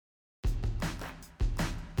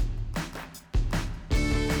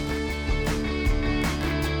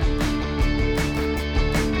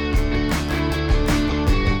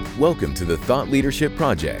Welcome to the Thought Leadership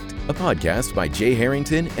Project, a podcast by Jay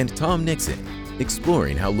Harrington and Tom Nixon,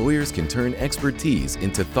 exploring how lawyers can turn expertise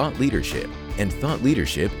into thought leadership and thought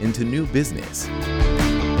leadership into new business.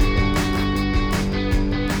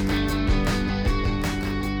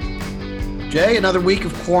 Jay, another week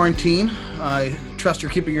of quarantine. I trust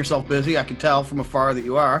you're keeping yourself busy. I can tell from afar that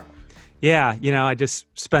you are. Yeah, I just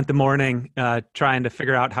spent the morning trying to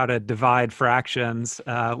figure out how to divide fractions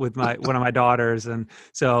with one of my daughters, and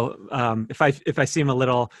so if I seem a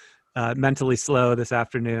little mentally slow this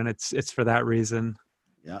afternoon, it's for that reason.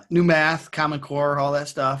 Yeah, new math, Common Core, all that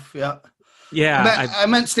stuff. Yeah. Yeah, I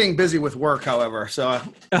meant staying busy with work, however. So.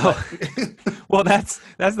 Well, that's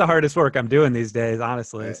the hardest work I'm doing these days,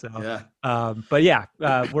 honestly. Right. So, yeah. But yeah,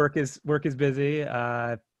 work is busy.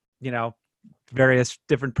 Various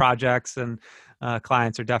different projects and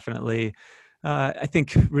clients are definitely, I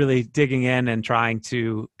think, really digging in and trying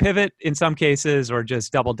to pivot in some cases, or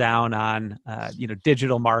just double down on,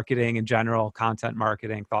 digital marketing in general, content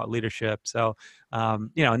marketing, thought leadership. So,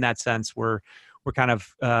 in that sense, we're kind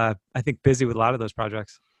of, I think, busy with a lot of those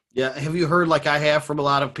projects. Yeah. Have you heard, like I have from a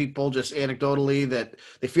lot of people, just anecdotally, that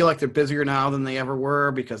they feel like they're busier now than they ever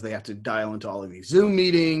were because they have to dial into all of these Zoom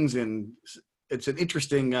meetings, and it's an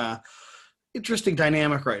interesting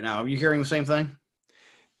dynamic right now. Are you hearing the same thing?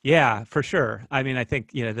 Yeah, for sure. I mean, I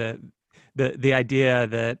think, the idea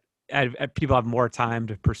that people have more time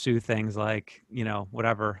to pursue things like,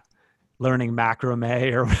 whatever, learning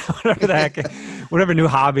macrame or whatever the heck, whatever new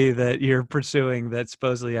hobby that you're pursuing that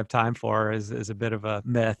supposedly you have time for is a bit of a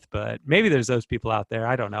myth, but maybe there's those people out there.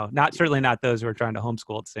 I don't know. Certainly not those who are trying to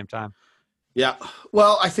homeschool at the same time. Yeah.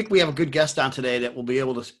 Well, I think we have a good guest on today that will be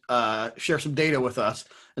able to share some data with us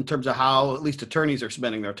in terms of how at least attorneys are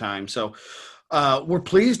spending their time. So we're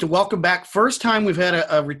pleased to welcome back. First time we've had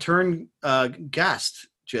a return guest,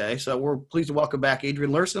 Jay. So we're pleased to welcome back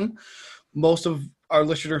Adrian Larson. Most of our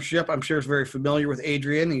listenership, I'm sure, is very familiar with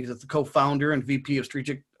Adrian. He's the co-founder and VP of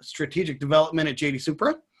Strategic Development at JD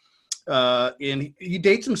Supra. And he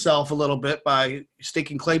dates himself a little bit by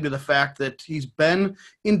staking claim to the fact that he's been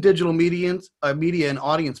in digital media and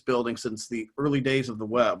audience building since the early days of the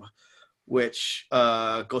web, which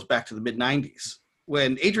goes back to the mid-90s.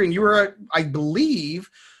 When, Adrian, you were, I believe,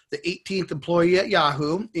 the 18th employee at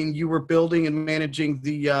Yahoo, and you were building and managing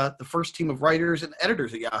the first team of writers and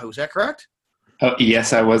editors at Yahoo. Is that correct? Oh,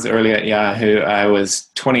 yes, I was early at Yahoo. I was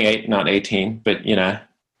 28, not 18, but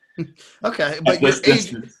Okay, but your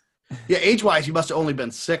age... Yeah, age-wise, you must have only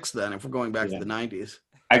been 6 then, if we're going back to the 90s.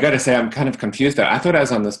 I got to say, I'm kind of confused, though. I thought I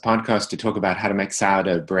was on this podcast to talk about how to make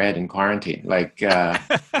sourdough bread in quarantine. Well,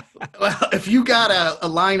 if you got a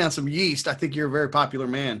line on some yeast, I think you're a very popular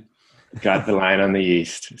man. Got the line on the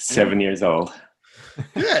yeast. 7 years old.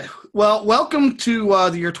 Good. Well, welcome to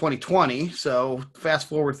the year 2020. So fast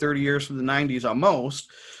forward 30 years from the 90s almost.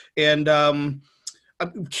 And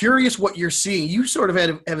I'm curious what you're seeing. You sort of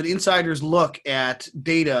have an insider's look at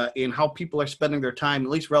data and how people are spending their time, at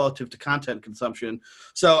least relative to content consumption.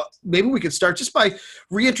 So maybe we could start just by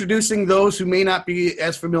reintroducing those who may not be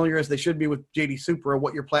as familiar as they should be with JD Supra,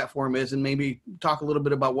 what your platform is, and maybe talk a little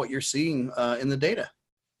bit about what you're seeing in the data.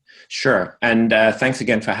 Sure. And thanks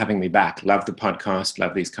again for having me back. Love the podcast,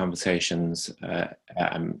 love these conversations.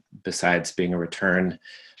 Besides being a return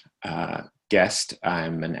guest,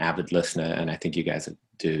 I'm an avid listener, and I think you guys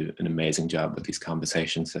do an amazing job with these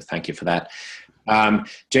conversations, so thank you for that.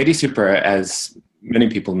 JD Supra, as many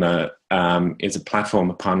people know, is a platform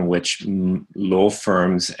upon which law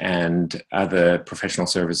firms and other professional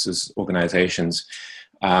services organizations,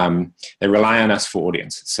 they rely on us for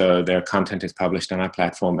audience. So their content is published on our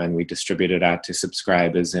platform, and we distribute it out to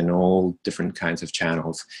subscribers in all different kinds of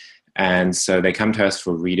channels. And so they come to us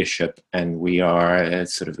for readership, and we are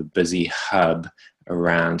sort of a busy hub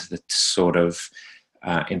around the sort of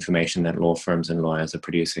information that law firms and lawyers are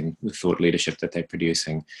producing, the thought leadership that they're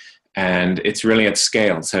producing. And it's really at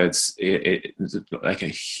scale. So it's like a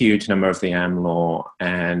huge number of the Am Law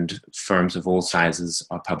and firms of all sizes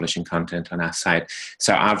are publishing content on our site.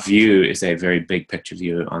 So our view is a very big picture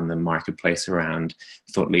view on the marketplace around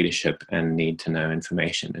thought leadership and need to know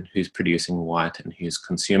information, and who's producing what and who's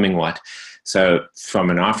consuming what. So from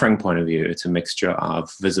an offering point of view, it's a mixture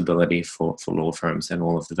of visibility for law firms and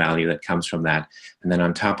all of the value that comes from that. And then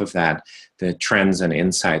on top of that, the trends and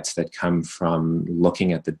insights that come from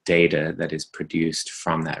looking at the data that is produced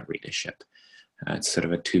from that readership. It's sort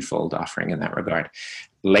of a twofold offering in that regard.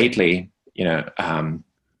 Lately,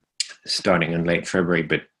 starting in late February,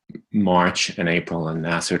 but March and April, and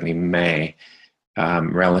now certainly May,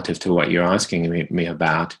 relative to what you're asking me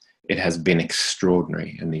about, it has been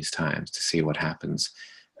extraordinary in these times to see what happens.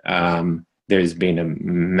 there's been a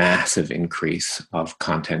massive increase of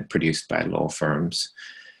content produced by law firms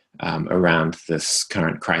around this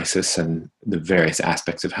current crisis and the various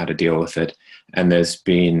aspects of how to deal with it. And there's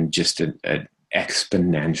been just an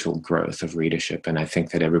exponential growth of readership. And I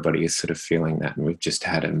think that everybody is sort of feeling that. And we've just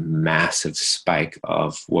had a massive spike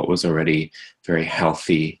of what was already very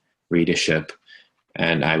healthy readership.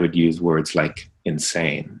 And I would use words like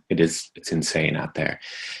insane. It's insane out there.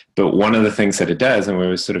 But one of the things that it does, and we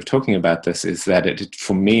were sort of talking about this, is that it,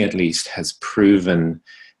 for me at least, has proven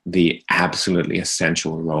the absolutely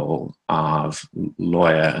essential role of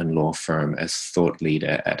lawyer and law firm as thought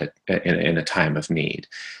leader in a time of need,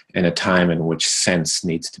 in a time in which sense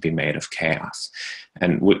needs to be made of chaos.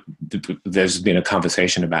 And there's been a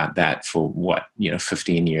conversation about that for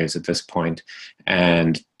 15 years at this point.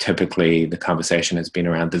 And typically the conversation has been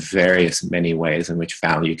around the various many ways in which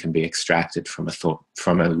value can be extracted from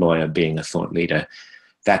a lawyer being a thought leader.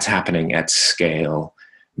 That's happening at scale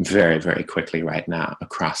very, very quickly right now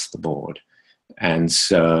across the board. And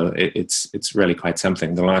so it's really quite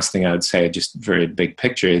something. The last thing I would say, just very big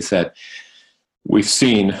picture, is that we've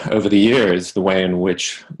seen over the years the way in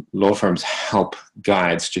which law firms help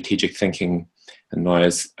guide strategic thinking and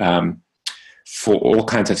lawyers for all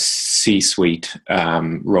kinds of C-suite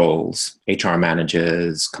roles, HR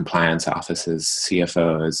managers, compliance officers,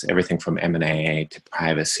 CFOs, everything from M&A to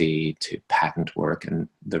privacy to patent work and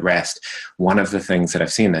the rest. One of the things that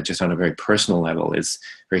I've seen that just on a very personal level is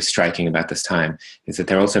very striking about this time is that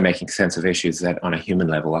they're also making sense of issues that on a human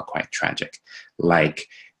level are quite tragic, like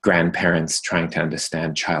grandparents trying to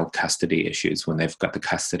understand child custody issues when they've got the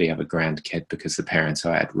custody of a grandkid because the parents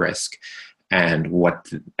are at risk,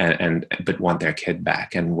 but want their kid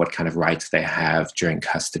back, and what kind of rights they have during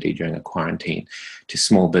custody, during a quarantine, to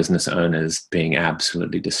small business owners being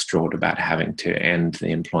absolutely distraught about having to end the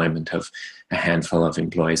employment of a handful of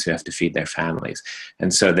employees who have to feed their families.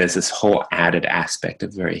 And so there's this whole added aspect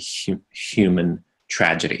of very human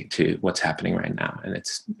tragedy to what's happening right now, and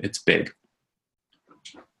it's big.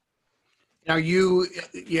 Now you're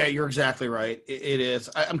exactly right. It is.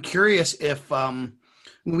 I'm curious if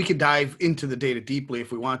we could dive into the data deeply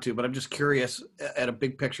if we want to, but I'm just curious at a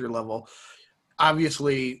big picture level.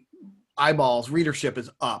 Obviously, eyeballs, readership is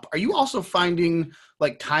up. Are you also finding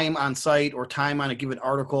like time on site or time on a given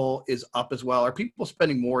article is up as well? Are people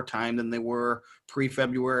spending more time than they were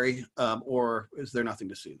pre-February, or is there nothing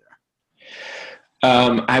to see there?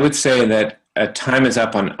 I would say that time is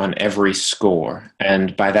up on every score,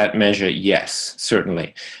 and by that measure, yes,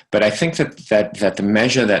 certainly. But I think that the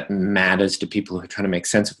measure that matters to people who are trying to make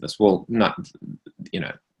sense of this, well, not,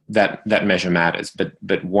 that measure matters,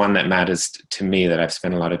 but one that matters to me that I've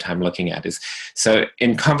spent a lot of time looking at is, so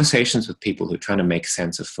in conversations with people who are trying to make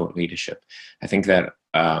sense of thought leadership, I think that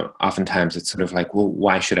oftentimes it's sort of like, well,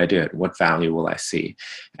 why should I do it? What value will I see?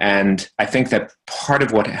 And I think that part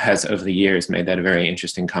of what has over the years made that a very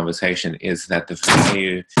interesting conversation is that the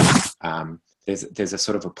value, there's a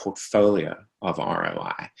sort of a portfolio of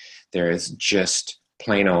ROI. There is just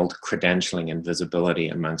plain old credentialing and visibility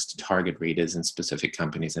amongst target readers in specific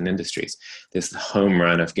companies and industries. There's the home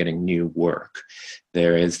run of getting new work.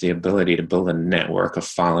 There is the ability to build a network of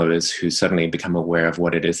followers who suddenly become aware of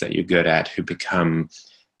what it is that you're good at, who become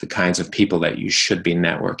the kinds of people that you should be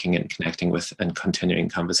networking and connecting with and continuing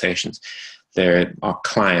conversations. There are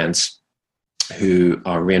clients who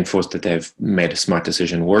are reinforced that they've made a smart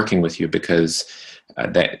decision working with you because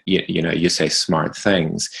you say smart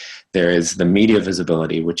things. There is the media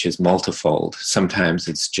visibility, which is multifold. Sometimes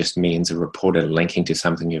it just means a reporter linking to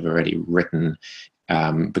something you've already written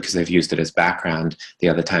because they've used it as background. The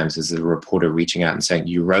other times is a reporter reaching out and saying,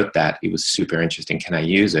 you wrote that, it was super interesting, can I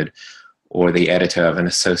use it? Or the editor of an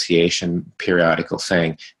association periodical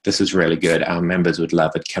saying, this is really good, our members would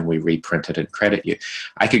love it, can we reprint it and credit you?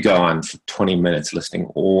 I could go on for 20 minutes listing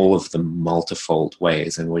all of the multifold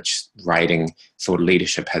ways in which writing thought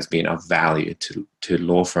leadership has been of value to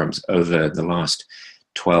law firms over the last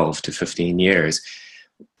 12 to 15 years.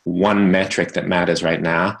 One metric that matters right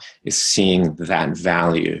now is seeing that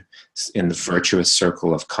value in the virtuous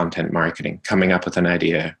circle of content marketing, coming up with an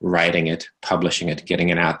idea, writing it, publishing it, getting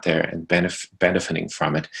it out there, and benefiting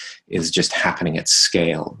from it is just happening at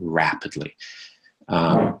scale rapidly.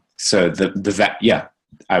 I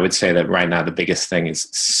would say that right now the biggest thing is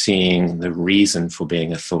seeing the reason for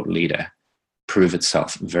being a thought leader prove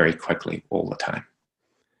itself very quickly all the time.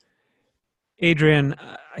 Adrian,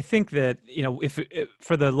 I think that, if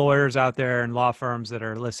for the lawyers out there and law firms that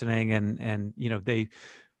are listening and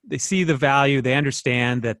they see the value, they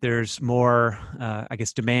understand that there's more,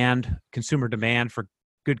 consumer demand for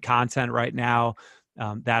good content right now.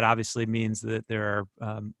 that obviously means that there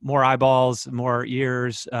are more eyeballs, more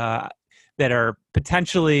ears that are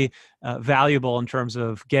potentially valuable in terms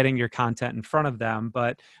of getting your content in front of them.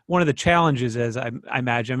 But one of the challenges is, I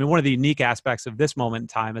imagine, I mean, one of the unique aspects of this moment in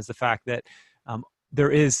time is the fact that there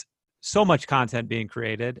is so much content being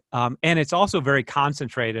created, and it's also very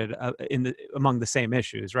concentrated among the same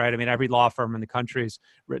issues, right? I mean, every law firm in the country has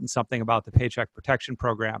written something about the Paycheck Protection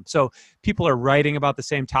Program, so people are writing about the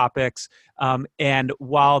same topics. And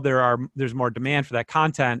while there's more demand for that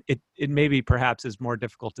content, it maybe perhaps is more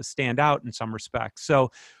difficult to stand out in some respects. So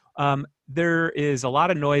there is a lot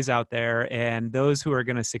of noise out there, and those who are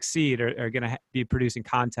going to succeed are going to be producing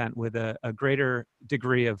content with a greater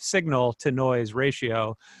degree of signal to noise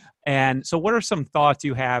ratio. And so what are some thoughts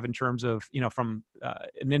you have in terms of, from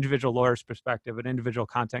an individual lawyer's perspective, an individual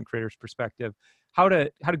content creator's perspective, how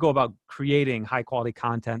to go about creating high quality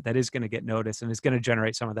content that is going to get noticed and is going to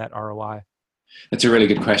generate some of that ROI? That's a really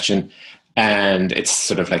good question. And it's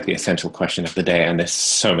sort of like the essential question of the day. And there's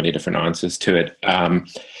so many different answers to it.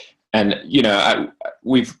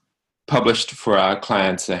 We've published for our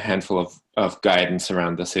clients a handful of guidance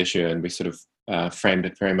around this issue. And we sort of framed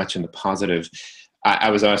it very much in the positive.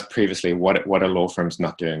 I was asked previously, what are law firms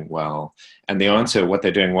not doing well? And the answer, what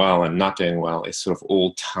they're doing well and not doing well, is sort of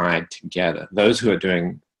all tied together. Those who are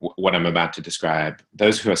doing what I'm about to describe,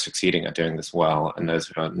 those who are succeeding are doing this well, and those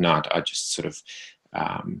who are not are just sort of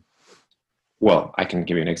I can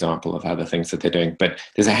give you an example of other things that they're doing, but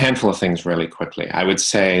there's a handful of things really quickly. I would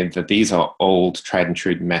say that these are old, tried and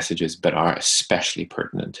true messages, but are especially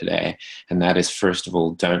pertinent today. And that is, first of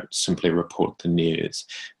all, don't simply report the news,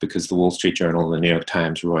 because the Wall Street Journal, the New York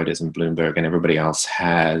Times, Reuters, and Bloomberg, and everybody else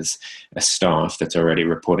has a staff that's already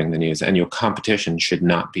reporting the news. And your competition should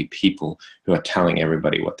not be people who are telling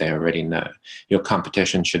everybody what they already know. Your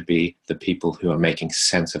competition should be the people who are making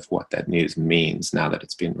sense of what that news means now that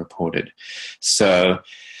it's been reported. So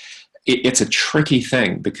it's a tricky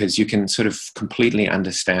thing, because you can sort of completely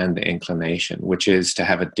understand the inclination, which is to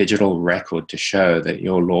have a digital record to show that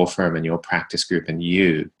your law firm and your practice group and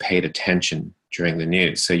you paid attention during the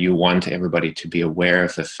news. So you want everybody to be aware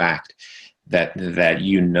of the fact that that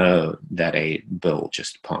a bill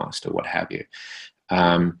just passed or what have you.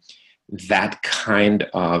 That kind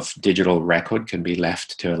of digital record can be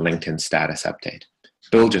left to a LinkedIn status update.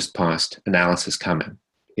 Bill just passed, analysis coming,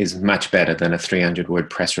 is much better than a 300-word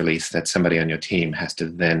press release that somebody on your team has to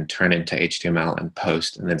then turn into HTML and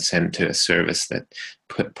post and then send to a service that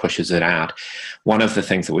pushes it out. One of the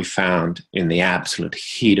things that we found in the absolute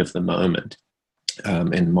heat of the moment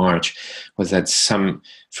in March was that some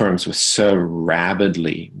firms were so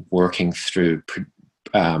rapidly working through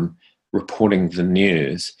reporting the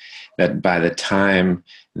news that by the time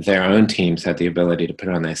their own teams had the ability to put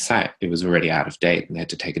it on their site, it was already out of date and they had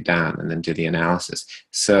to take it down and then do the analysis.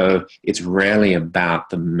 So it's rarely about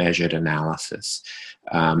the measured analysis.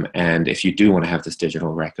 And if you do want to have this digital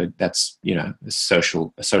record, that's, a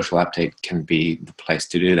social update can be the place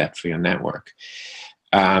to do that for your network.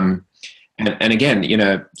 And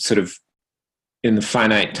again, sort of in the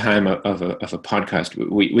finite time of a podcast,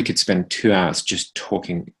 we could spend 2 hours just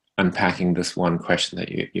unpacking this one question that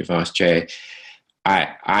you've asked, Jay.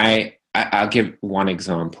 I'll give one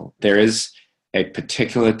example. There is a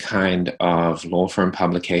particular kind of law firm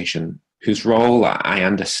publication whose role I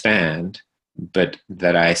understand, but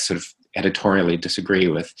that I sort of editorially disagree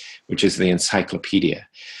with, which is the encyclopedia,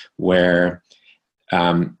 where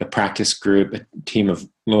a practice group, a team of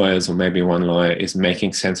lawyers, or maybe one lawyer, is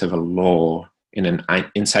making sense of a law in an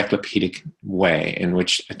encyclopedic way, in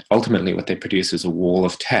which ultimately what they produce is a wall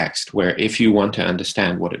of text, where if you want to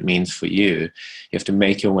understand what it means for you, you have to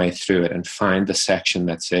make your way through it and find the section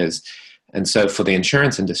that says, and so for the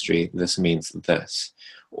insurance industry, this means this.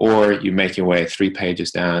 Or you make your way 3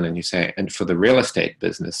 pages down and you say, and for the real estate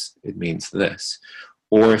business, it means this.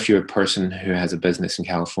 Or if you're a person who has a business in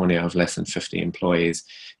California of less than 50 employees,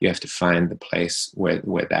 you have to find the place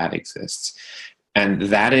where that exists. And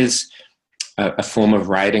that is a form of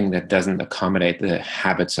writing that doesn't accommodate the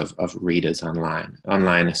habits of readers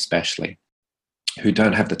online especially, who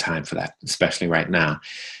don't have the time for that, especially right now.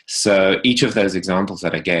 So each of those examples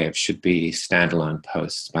that I gave should be standalone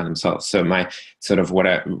posts by themselves. So my sort of what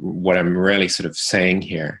I'm really sort of saying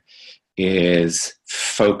here is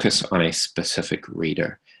focus on a specific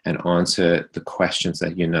reader and answer the questions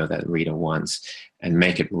that that reader wants, and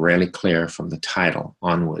make it really clear from the title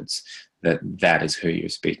onwards that is who you're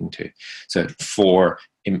speaking to. So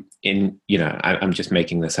I'm just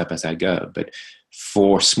making this up as I go, but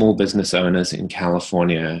for small business owners in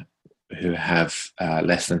California who have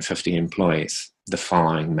less than 50 employees, the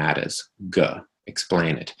following matters. Go.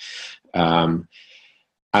 Explain it.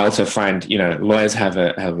 I also find, lawyers have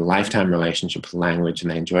a lifetime relationship with language, and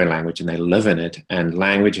they enjoy language and they live in it. And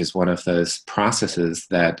language is one of those processes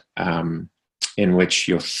that in which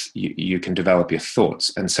you can develop your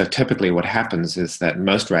thoughts. And so typically what happens is that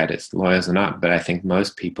most writers, lawyers are not, but I think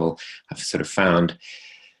most people have sort of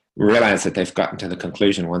realize that they've gotten to the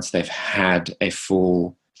conclusion once they've had a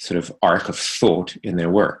full sort of arc of thought in their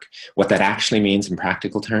work. What that actually means in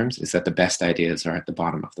practical terms is that the best ideas are at the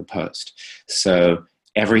bottom of the post. So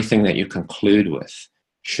everything that you conclude with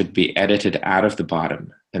should be edited out of the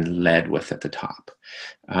bottom and led with at the top.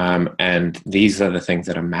 And these are the things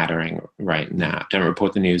that are mattering right now. Don't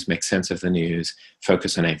report the news, make sense of the news,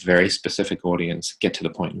 focus on a very specific audience, get to the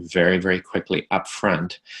point very, very quickly up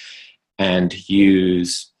front, and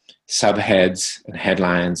use subheads and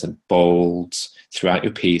headlines and bolds throughout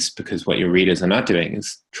your piece, because what your readers are not doing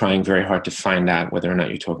is trying very hard to find out whether or not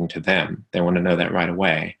you're talking to them. They want to know that right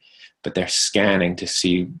away, but they're scanning to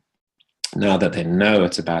see, now that they know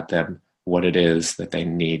it's about them, what it is that they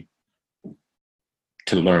need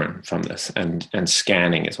to learn from this. And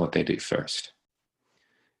scanning is what they do first.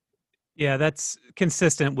 Yeah, that's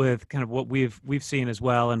consistent with kind of what we've seen as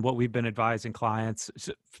well, and what we've been advising clients,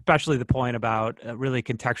 especially the point about really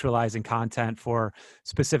contextualizing content for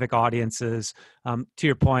specific audiences. To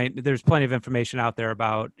your point, there's plenty of information out there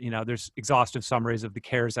about, there's exhaustive summaries of the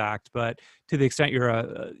CARES Act, but to the extent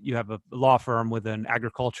you have a law firm with an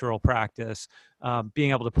agricultural practice,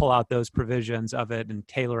 being able to pull out those provisions of it and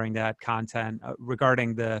tailoring that content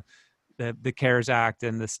regarding the CARES Act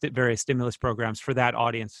and the various stimulus programs for that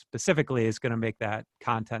audience specifically is going to make that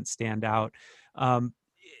content stand out.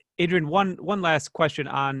 Adrian, one last question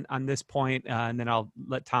on this point, and then I'll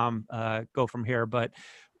let Tom go from here. But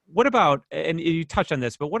what about, and you touched on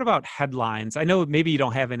this, but what about headlines? I know maybe you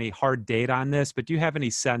don't have any hard data on this, but do you have any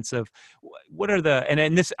sense of what are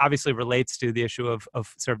and this obviously relates to the issue of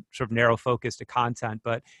sort of narrow focus to content,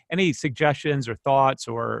 but any suggestions or thoughts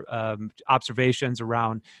or observations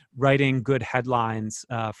around writing good headlines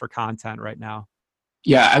for content right now?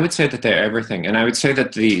 Yeah, I would say that they're everything. And I would say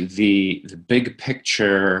that the big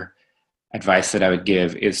picture advice that I would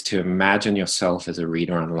give is to imagine yourself as a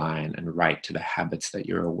reader online and write to the habits that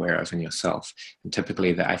you're aware of in yourself. And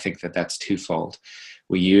typically, I think that that's twofold.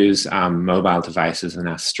 We use mobile devices in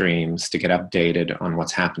our streams to get updated on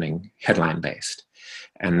what's happening headline-based.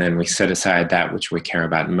 And then we set aside that which we care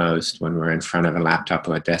about most when we're in front of a laptop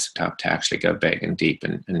or a desktop to actually go big and deep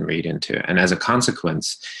and read into. And as a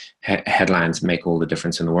consequence, headlines make all the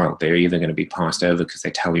difference in the world. They're either going to be passed over because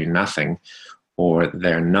they tell you nothing, or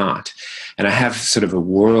they're not. And I have sort of a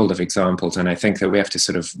world of examples, and I think that we have to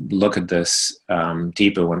sort of look at this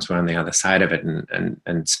deeper once we're on the other side of it,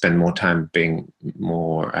 and spend more time being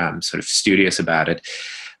more sort of studious about it.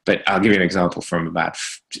 But I'll give you an example from about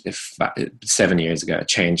 7 years ago, a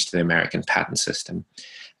change to the American patent system.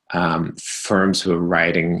 Firms were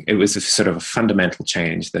writing, it was a sort of a fundamental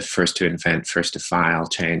change, the first to invent, first to file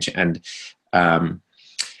change. And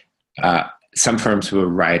some firms were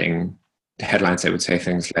writing headlines that would say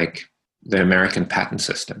things like the American patent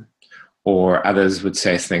system, or others would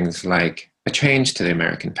say things like a change to the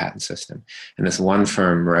American patent system. And this one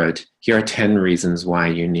firm wrote, here are 10 reasons why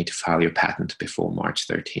you need to file your patent before March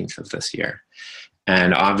 13th of this year.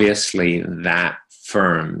 And obviously that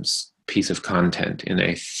firm's piece of content in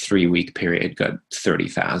a 3-week period got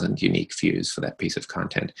 30,000 unique views for that piece of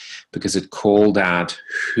content, because it called out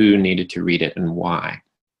who needed to read it and why.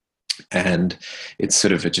 And it's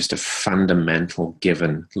sort of just a fundamental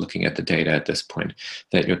given, looking at the data at this point,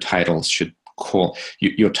 that your titles should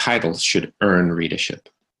earn readership.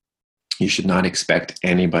 You should not expect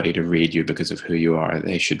anybody to read you because of who you are.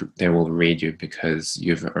 They will read you because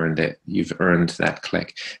you've earned it. You've earned that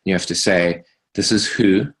click. You have to say, this is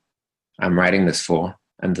who I'm writing this for,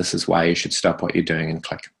 and this is why you should stop what you're doing and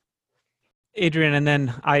click. Adrian, and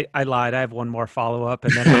then I lied. I have one more follow-up,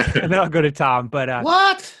 and then I'll go to Tom. But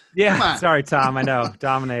what? Yeah, sorry, Tom. I know,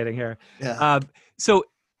 dominating here. Yeah. So,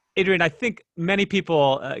 Adrian, I think many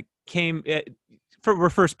people were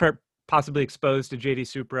first possibly exposed to JD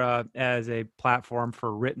Supra as a platform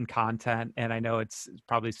for written content, and I know it's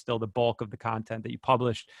probably still the bulk of the content that you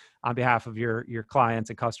publish on behalf of your clients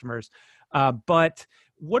and customers. But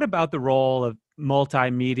what about the role of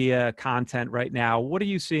multimedia content right now? What are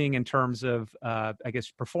you seeing in terms of,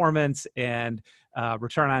 performance and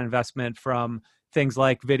return on investment from things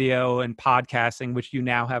like video and podcasting, which you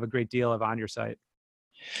now have a great deal of on your site?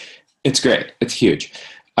 It's great. It's huge.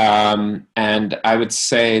 And I would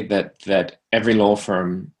say that every law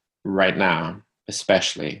firm right now,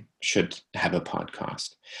 especially, should have a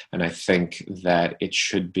podcast. And I think that it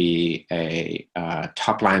should be a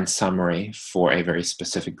top-line summary for a very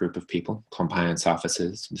specific group of people: compliance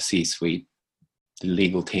officers, the C-suite, the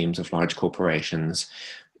legal teams of large corporations,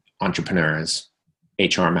 entrepreneurs,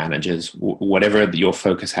 HR managers, whatever your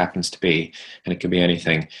focus happens to be, and it can be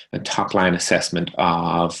anything, a top-line assessment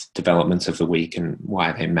of developments of the week and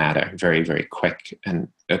why they matter, very, very quick, and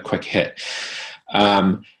a quick hit.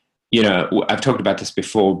 I've talked about this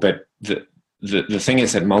before, but the thing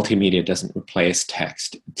is that multimedia doesn't replace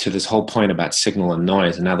text. To this whole point about signal and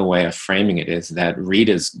noise, another way of framing it is that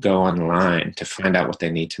readers go online to find out what they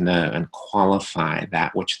need to know and qualify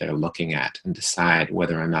that which they're looking at and decide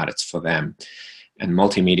whether or not it's for them. And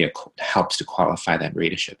multimedia helps to qualify that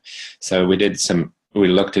readership. So we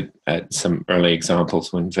looked at some early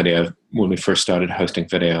examples when we first started hosting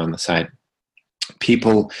video on the site.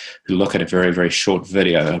 People who look at a very, very short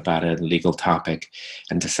video about a legal topic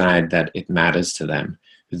and decide that it matters to them,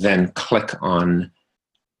 then click on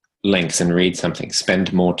links and read something,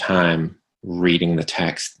 spend more time reading the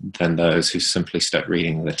text than those who simply start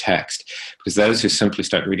reading the text. Because those who simply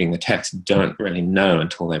start reading the text don't really know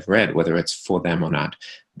until they've read whether it's for them or not.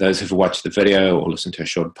 Those who've watched the video or listened to a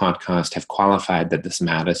short podcast have qualified that this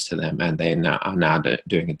matters to them, and they are now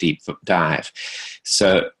doing a deep dive.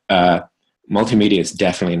 So multimedia is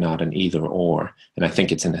definitely not an either or, and I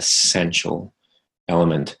think it's an essential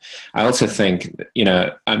element. I also think,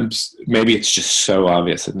 maybe it's just so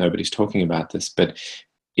obvious that nobody's talking about this, but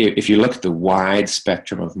if you look at the wide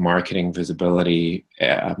spectrum of marketing, visibility,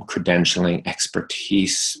 credentialing,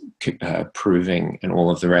 expertise, proving, and all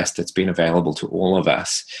of the rest that's been available to all of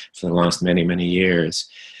us for the last many, many years,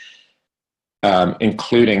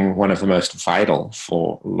 including one of the most vital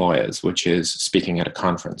for lawyers, which is speaking at a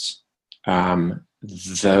conference.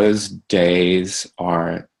 Those days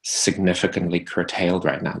are significantly curtailed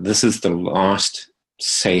right now. This is the last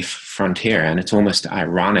safe frontier, and it's almost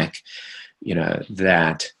ironic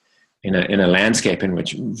that in a landscape in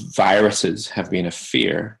which viruses have been a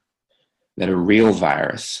fear, that a real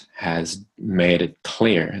virus has made it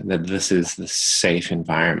clear that this is the safe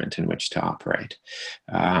environment in which to operate.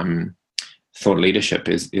 Thought leadership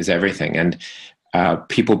is everything, and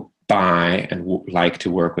people buy and like to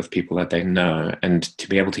work with people that they know, and to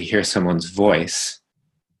be able to hear someone's voice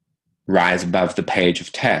rise above the page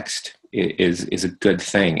of text is a good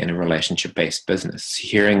thing in a relationship-based business.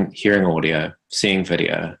 Hearing audio, seeing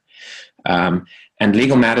video, and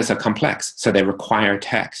legal matters are complex, so they require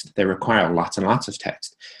text. They require lots and lots of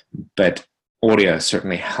text, but audio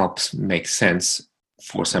certainly helps make sense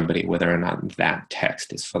for somebody whether or not that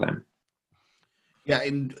text is for them. Yeah,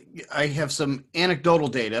 and I have some anecdotal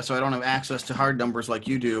data, so I don't have access to hard numbers like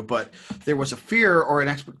you do, but there was a fear or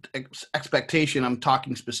an expectation, I'm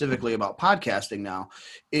talking specifically about podcasting now,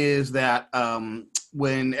 is that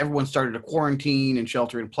when everyone started to quarantine and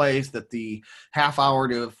shelter in place, that the half hour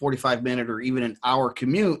to 45-minute or even an hour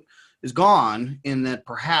commute is gone, and that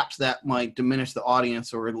perhaps that might diminish the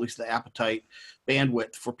audience or at least the appetite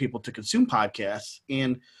bandwidth for people to consume podcasts.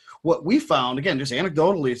 And what we found, again, just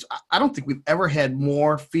anecdotally, is I don't think we've ever had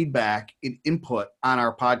more feedback and input on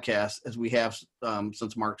our podcast as we have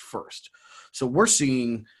since March 1st. So we're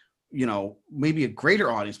seeing, maybe a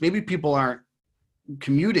greater audience. Maybe people aren't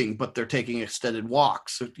commuting, but they're taking extended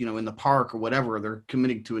walks, in the park or whatever. They're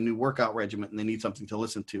committing to a new workout regimen and they need something to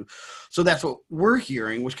listen to. So that's what we're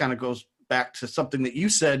hearing, which kind of goes back to something that you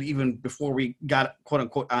said even before we got quote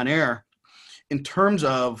unquote on air, in terms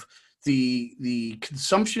of the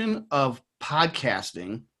consumption of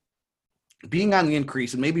podcasting being on the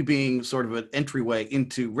increase and maybe being sort of an entryway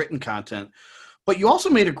into written content. But you also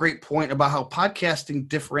made a great point about how podcasting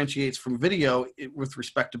differentiates from video with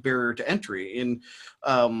respect to barrier to entry. And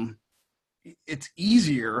it's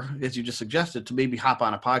easier, as you just suggested, to maybe hop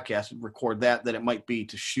on a podcast and record that than it might be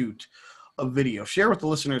to shoot a video. Share with the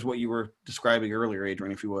listeners what you were describing earlier,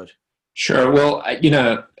 Adrian, if you would. Sure. Well,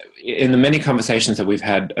 in the many conversations that we've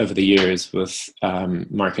had over the years with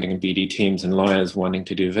marketing and BD teams and lawyers wanting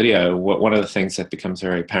to do video, one of the things that becomes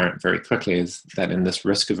very apparent very quickly is that in this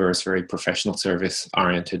risk-averse, very professional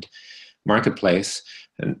service-oriented marketplace,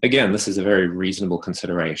 and again, this is a very reasonable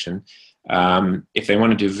consideration, if they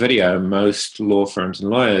want to do video, most law firms and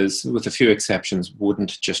lawyers, with a few exceptions,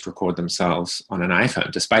 wouldn't just record themselves on an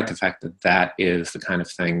iPhone, despite the fact that that is the kind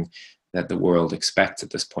of thing that the world expects at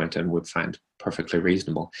this point and would find perfectly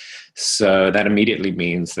reasonable. So that immediately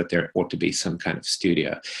means that there ought to be some kind of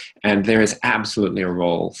studio. And there is absolutely a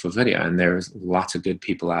role for video, and there's lots of good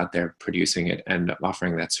people out there producing it and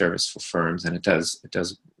offering that service for firms, and it does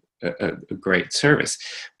a great service.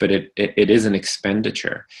 But it is an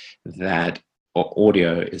expenditure that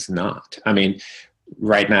audio is not. I mean,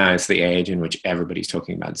 right now is the age in which everybody's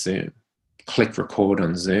talking about Zoom. Click record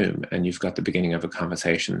on Zoom and you've got the beginning of a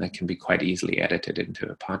conversation that can be quite easily edited into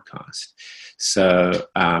a podcast. So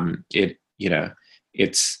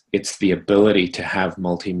it's the ability to have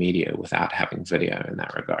multimedia without having video in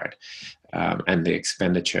that regard, and the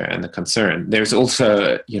expenditure and the concern. There's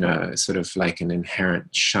also, sort of like an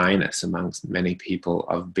inherent shyness amongst many people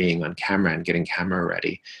of being on camera and getting camera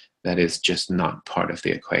ready. That is just not part of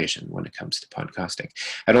the equation when it comes to podcasting.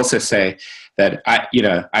 I'd also say that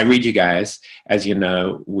I read you guys. As you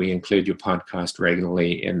know, we include your podcast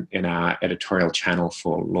regularly in our editorial channel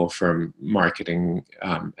for law firm marketing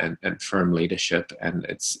and firm leadership, and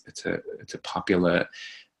it's a popular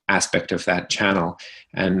aspect of that channel.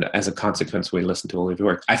 And as a consequence, we listen to all of your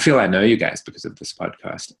work. I feel I know you guys because of this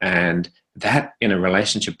podcast, and that in a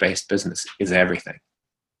relationship-based business is everything.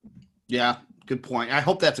 Yeah. Good point. I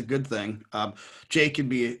hope that's a good thing. Jay can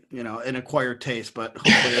be, an acquired taste, but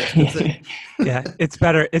hopefully that's a good thing. Yeah, it's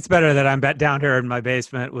better. It's better that I'm down here in my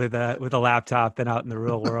basement with a laptop than out in the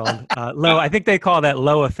real world. Low, I think they call that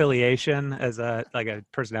low affiliation as a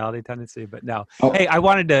personality tendency. But no. Oh. Hey, I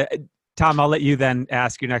wanted to, Tom. I'll let you then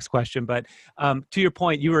ask your next question. But to your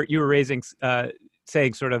point, you were raising,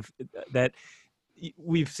 saying sort of that.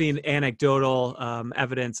 We've seen anecdotal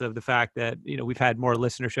evidence of the fact that, we've had more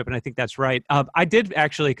listenership. And I think that's right. I did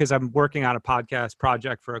actually, because I'm working on a podcast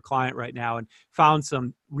project for a client right now, and found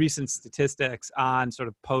some recent statistics on sort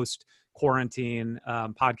of post-quarantine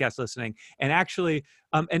podcast listening. And actually,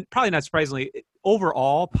 and probably not surprisingly,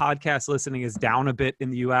 overall podcast listening is down a bit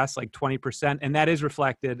in the US, like 20%. And that is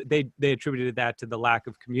reflected. They attributed that to the lack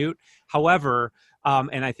of commute. However,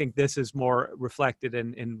 and I think this is more reflected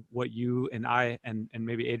in what you and I and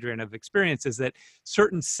maybe Adrian have experienced, is that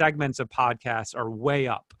certain segments of podcasts are way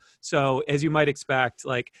up. So as you might expect,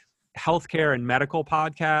 like healthcare and medical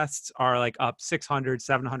podcasts are like up 600,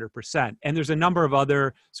 700%. And there's a number of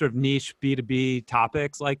other sort of niche B2B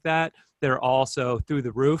topics like that are also through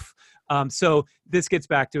the roof. So this gets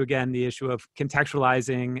back to, again, the issue of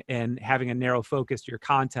contextualizing and having a narrow focus to your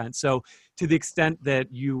content. So to the extent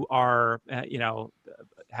that you are,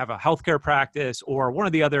 have a healthcare practice or one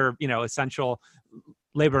of the other, essential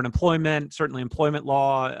labor and employment, certainly employment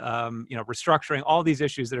law, restructuring, all these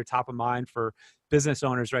issues that are top of mind for business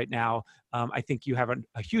owners right now, I think you have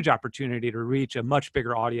a huge opportunity to reach a much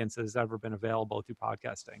bigger audience that has ever been available through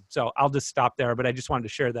podcasting. So I'll just stop there, but I just wanted to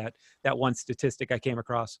share that one statistic I came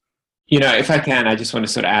across. If I can, I just want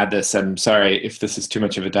to sort of add this. I'm sorry if this is too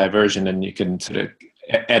much of a diversion, and you can sort of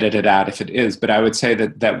edit it out if it is. But I would say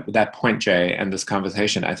that point, Jay, and this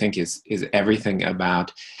conversation, I think is everything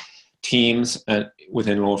about teams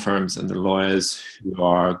within law firms and the lawyers who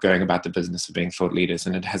are going about the business of being thought leaders.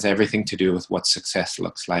 And it has everything to do with what success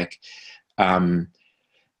looks like. And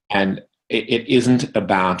it isn't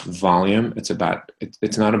about volume. It's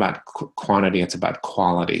not about quantity. It's about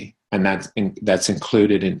quality. And that's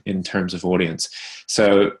included in terms of audience.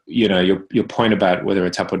 So, your point about whether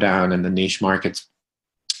it's up or down and the niche markets,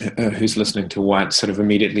 who's listening to what, sort of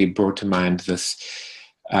immediately brought to mind this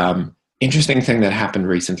interesting thing that happened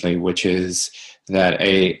recently, which is that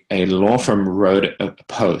a law firm wrote a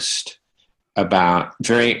post about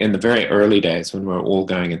in the very early days when we were all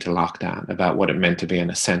going into lockdown, about what it meant to be an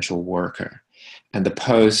essential worker. And the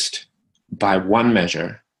post, by one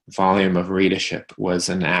measure, volume of readership, was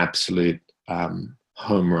an absolute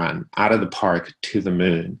home run, out of the park, to the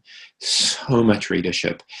moon. So much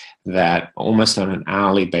readership that almost on an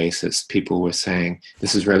hourly basis, people were saying,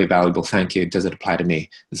 this is really valuable, thank you, does it apply to me?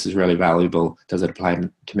 This is really valuable, does it apply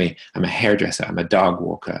to me? I'm a hairdresser, I'm a dog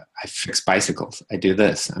walker, I fix bicycles, I do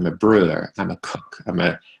this, I'm a brewer, I'm a cook, I'm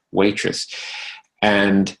a waitress.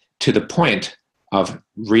 And to the point of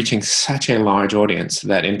reaching such a large audience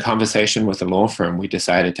that in conversation with the law firm, we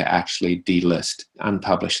decided to actually delist,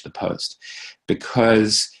 unpublish the post.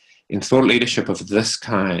 Because in thought leadership of this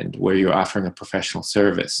kind, where you're offering a professional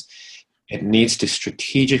service, it needs to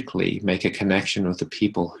strategically make a connection with the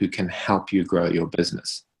people who can help you grow your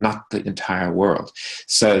business, not the entire world.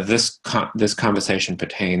 So this conversation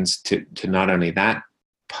pertains to not only that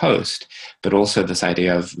post, but also this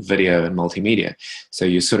idea of video and multimedia. So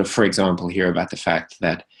you sort of, for example, hear about the fact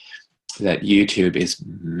that YouTube is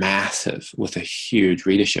massive with a huge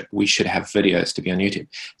readership. We should have videos to be on YouTube.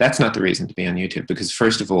 That's not the reason to be on YouTube, because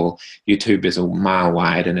first of all, YouTube is a mile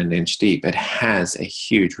wide and an inch deep. It has a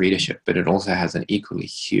huge readership, but it also has an equally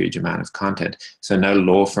huge amount of content. So no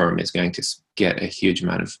law firm is going to get a huge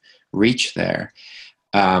amount of reach there.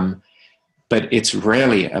 But it's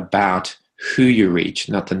really about who you reach,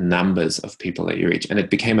 not the numbers of people that you reach. And it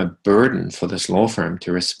became a burden for this law firm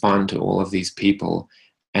to respond to all of these people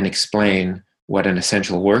and explain what an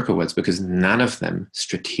essential worker was, because none of them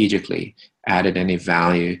strategically added any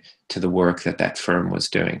value to the work that that firm was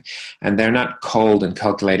doing. And they're not cold and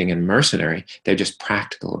calculating and mercenary. They're just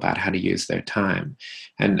practical about how to use their time.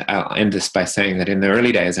 And I'll end this by saying that in the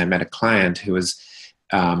early days, I met a client who was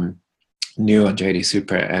new on JD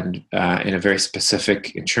Super and in a very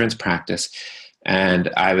specific insurance practice. And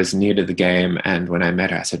I was new to the game. And when I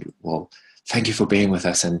met her, I said, well, thank you for being with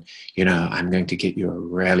us. And, I'm going to get you a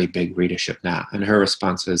really big readership now. And her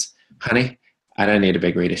response was, honey, I don't need a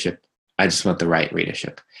big readership. I just want the right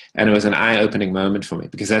readership. And it was an eye-opening moment for me,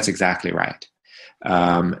 because that's exactly right.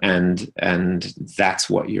 And that's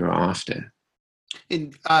what you're after.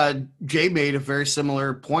 And Jay made a very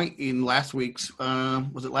similar point in last week's,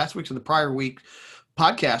 was it last week's or the prior week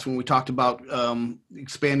podcast, when we talked about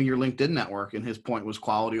expanding your LinkedIn network, and his point was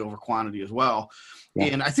quality over quantity as well. Yeah.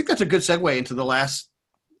 And I think that's a good segue into the last,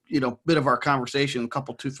 bit of our conversation, a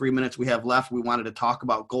couple, 2-3 minutes we have left. We wanted to talk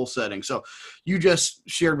about goal setting. So you just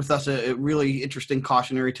shared with us a really interesting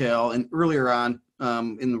cautionary tale. And earlier on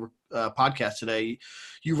in the podcast today,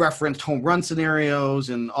 you referenced home run scenarios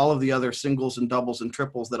and all of the other singles and doubles and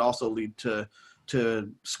triples that also lead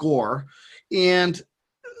to score. And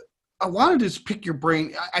I wanted to just pick your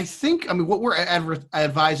brain. What we're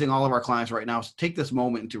advising all of our clients right now is to take this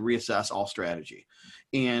moment and to reassess all strategy.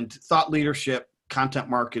 And thought leadership, content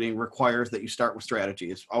marketing requires that you start with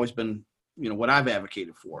strategy. It's always been, what I've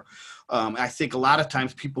advocated for. I think a lot of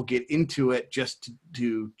times people get into it just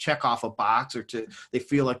to check off a box, or they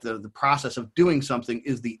feel like the process of doing something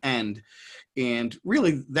is the end. And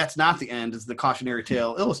really, that's not the end, as the cautionary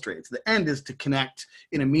tale illustrates. The end is to connect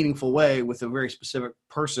in a meaningful way with a very specific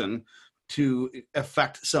person to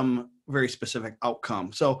affect some very specific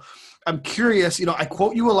outcome. So I'm curious, I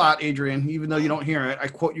quote you a lot, Adrian, even though you don't hear it. I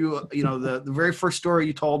quote you, the very first story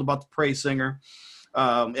you told about the praise singer,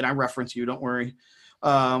 and I reference you, don't worry.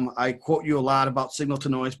 I quote you a lot about signal to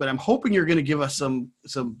noise, but I'm hoping you're going to give us some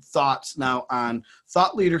thoughts now on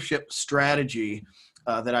thought leadership strategy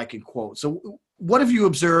that I can quote. So what have you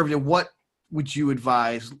observed, and what would you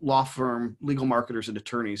advise law firm legal marketers and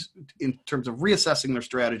attorneys in terms of reassessing their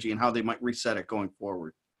strategy and how they might reset it going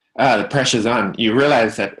forward? The pressure's on. You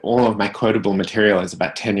realize that all of my quotable material is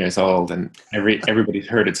about 10 years old, and everybody's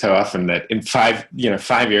heard it so often that in 5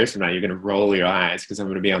 years from now, you're going to roll your eyes, because I'm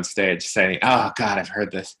going to be on stage saying, oh God, I've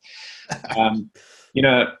heard this.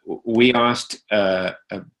 We asked a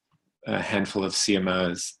handful of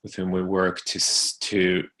CMOs with whom we work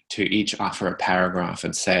to each offer a paragraph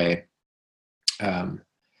and say,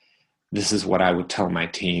 this is what I would tell my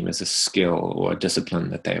team as a skill or a discipline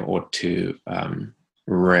that they ought to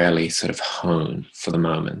really sort of hone for the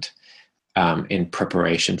moment in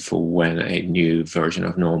preparation for when a new version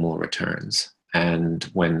of normal returns, and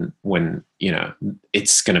when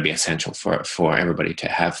it's going to be essential for everybody to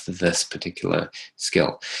have this particular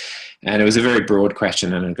skill. And it was a very broad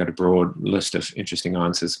question, and I got a broad list of interesting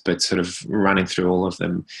answers, but sort of running through all of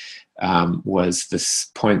them was this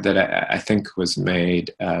point that I think was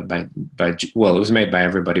made it was made by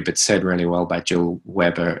everybody, but said really well by Jill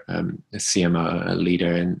Weber, a CMO, a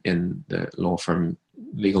leader in the law firm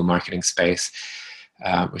legal marketing space,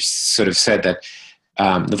 which sort of said that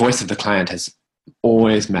the voice of the client has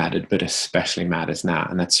always mattered, but especially matters now.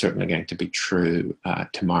 And that's certainly going to be true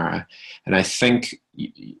tomorrow. And I think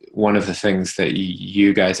one of the things that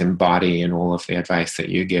you guys embody in all of the advice that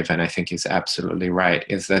you give, and I think is absolutely right,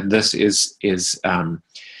 is that this is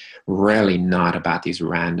really not about these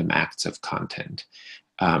random acts of content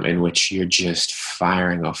in which you're just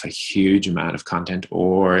firing off a huge amount of content,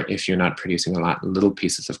 or if you're not producing a lot, little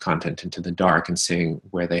pieces of content into the dark and seeing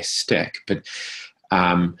where they stick. But,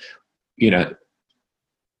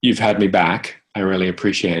 you've had me back. I really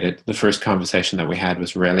appreciate it. The first conversation that we had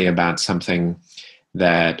was really about something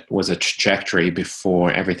that was a trajectory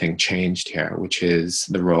before everything changed here, which is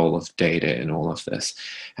the role of data in all of this.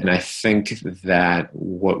 And I think that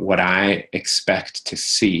what I expect to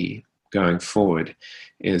see going forward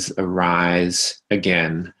is a rise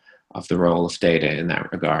again of the role of data in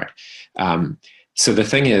that regard. So the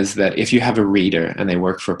thing is that if you have a reader and they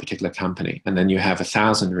work for a particular company, and then you have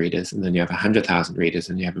 1,000 readers, and then you have 100,000 readers,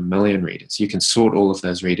 and you have 1 million readers, you can sort all of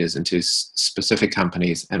those readers into specific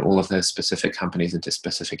companies, and all of those specific companies into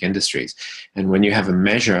specific industries. And when you have a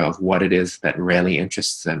measure of what it is that really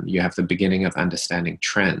interests them, you have the beginning of understanding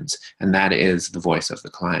trends, and that is the voice of the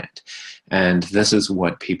client. And this is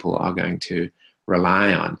what people are going to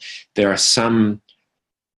rely on. There are some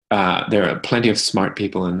there are plenty of smart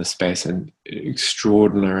people in the space and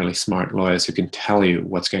extraordinarily smart lawyers who can tell you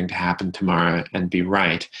what's going to happen tomorrow and be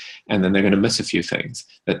right. And then they're going to miss a few things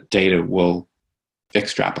that data will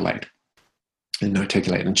extrapolate and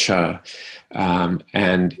articulate and show.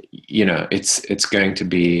 And, it's going to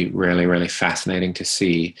be really, really fascinating to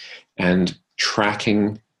see, and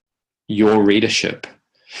tracking your readership.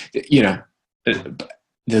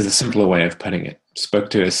 There's a simpler way of putting it. Spoke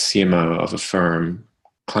to a CMO of a firm,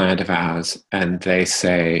 client of ours, and they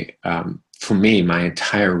say, for me, my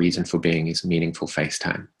entire reason for being is meaningful face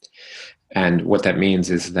time. And what that means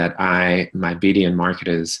is that my BD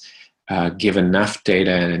marketers give enough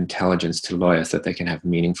data and intelligence to lawyers that they can have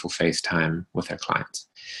meaningful face time with their clients.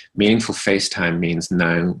 Meaningful face time means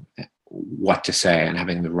knowing what to say and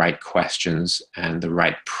having the right questions and the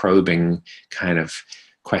right probing kind of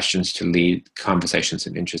questions to lead conversations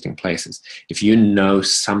in interesting places. If you know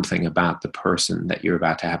something about the person that you're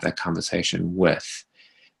about to have that conversation with,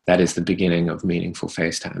 that is the beginning of meaningful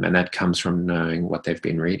face time. And that comes from knowing what they've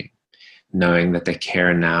been reading, knowing that they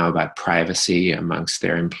care now about privacy amongst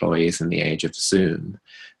their employees in the age of Zoom,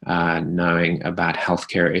 knowing about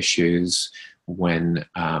healthcare issues when,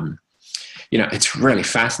 it's really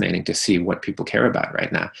fascinating to see what people care about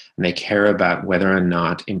right now. And they care about whether or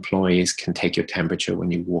not employees can take your temperature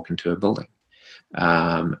when you walk into a building.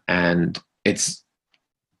 And it's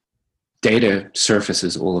data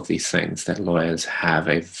surfaces all of these things that lawyers have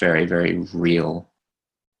a very, very real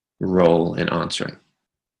role in answering.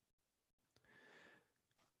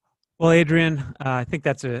 Well, Adrian, I think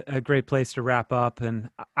that's a great place to wrap up. And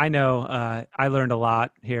I know I learned a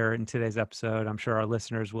lot here in today's episode. I'm sure our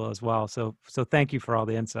listeners will as well. So thank you for all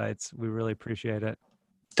the insights. We really appreciate it.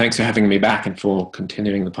 Thanks for having me back and for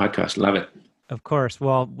continuing the podcast. Love it. Of course.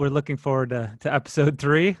 Well, we're looking forward to episode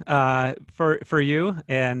 3 for you,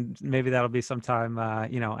 and maybe that'll be sometime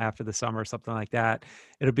after the summer or something like that.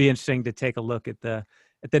 It'll be interesting to take a look at the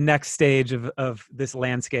next stage of this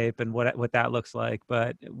landscape and what that looks like.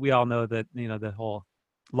 But we all know that the whole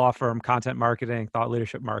law firm content marketing, thought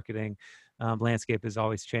leadership marketing landscape is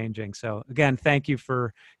always changing. So again, thank you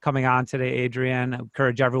for coming on today, Adrian. I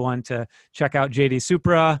encourage everyone to check out JD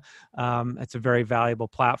Supra. It's a very valuable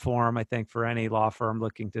platform, I think, for any law firm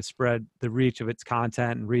looking to spread the reach of its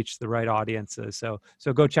content and reach the right audiences. So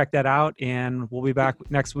go check that out, and we'll be back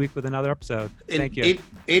next week with another episode. Thank you.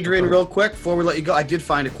 Adrian, real quick, before we let you go, I did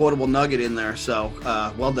find a quotable nugget in there. So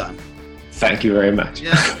well done. Thank you very much.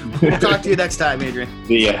 Yeah. We'll talk to you next time, Adrian.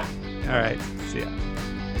 See ya. All right. See ya.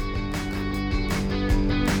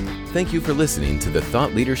 Thank you for listening to the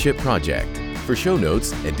Thought Leadership Project. For show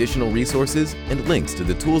notes, additional resources, and links to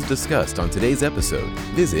the tools discussed on today's episode,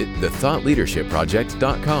 visit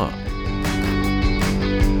thethoughtleadershipproject.com.